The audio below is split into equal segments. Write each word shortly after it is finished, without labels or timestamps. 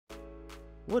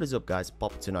What is up guys,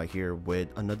 Tonight here with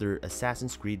another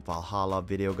Assassin's Creed Valhalla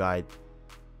video guide.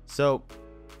 So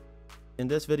in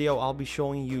this video I'll be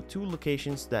showing you two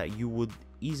locations that you would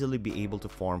easily be able to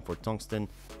farm for tungsten,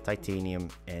 titanium,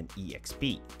 and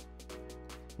EXP.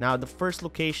 Now the first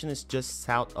location is just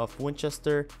south of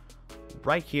Winchester,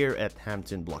 right here at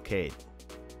Hampton Blockade.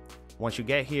 Once you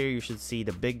get here, you should see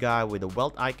the big guy with the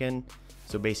welt icon.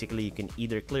 So basically you can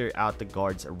either clear out the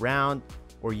guards around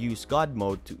or use God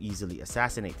mode to easily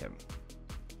assassinate him.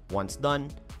 Once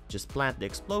done, just plant the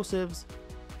explosives,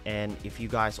 and if you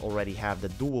guys already have the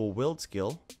dual wield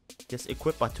skill, just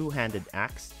equip a two-handed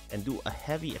axe and do a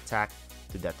heavy attack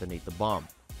to detonate the bomb.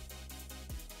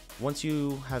 Once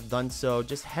you have done so,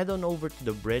 just head on over to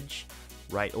the bridge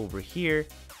right over here,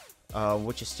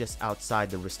 which is just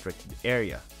outside the restricted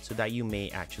area, so that you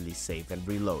may actually save and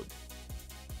reload.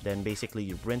 Then basically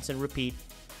you rinse and repeat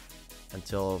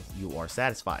until you are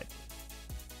satisfied.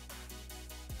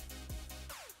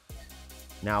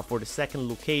 Now for the second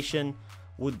location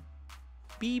would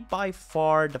be by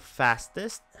far the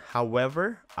fastest.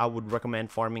 However, I would recommend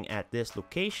farming at this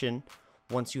location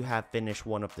once you have finished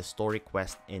one of the story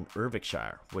quests in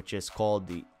Irvikshire, which is called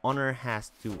the Honor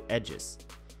Has Two Edges.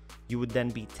 You would then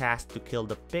be tasked to kill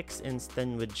the pigs in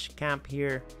Stenwich camp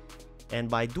here, and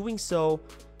by doing so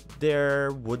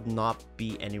there would not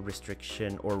be any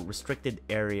restriction or restricted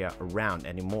area around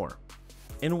anymore.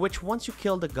 In which once you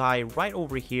kill the guy right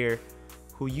over here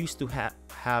who used to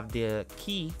have the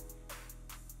key,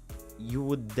 you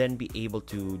would then be able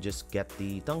to just get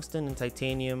the tungsten and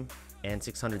titanium and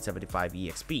 675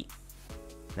 EXP.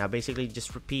 Now basically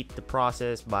just repeat the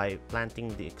process by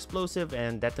planting the explosive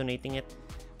and detonating it,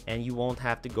 and you won't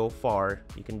have to go far.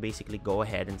 You can basically go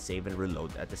ahead and save and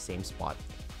reload at the same spot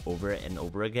over and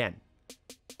over again.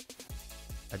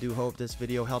 I do hope this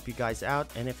video helped you guys out,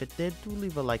 and if it did, do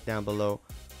leave a like down below.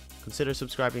 Consider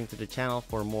subscribing to the channel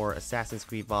for more Assassin's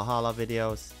Creed Valhalla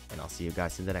videos, and I'll see you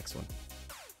guys in the next one.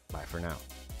 Bye for now.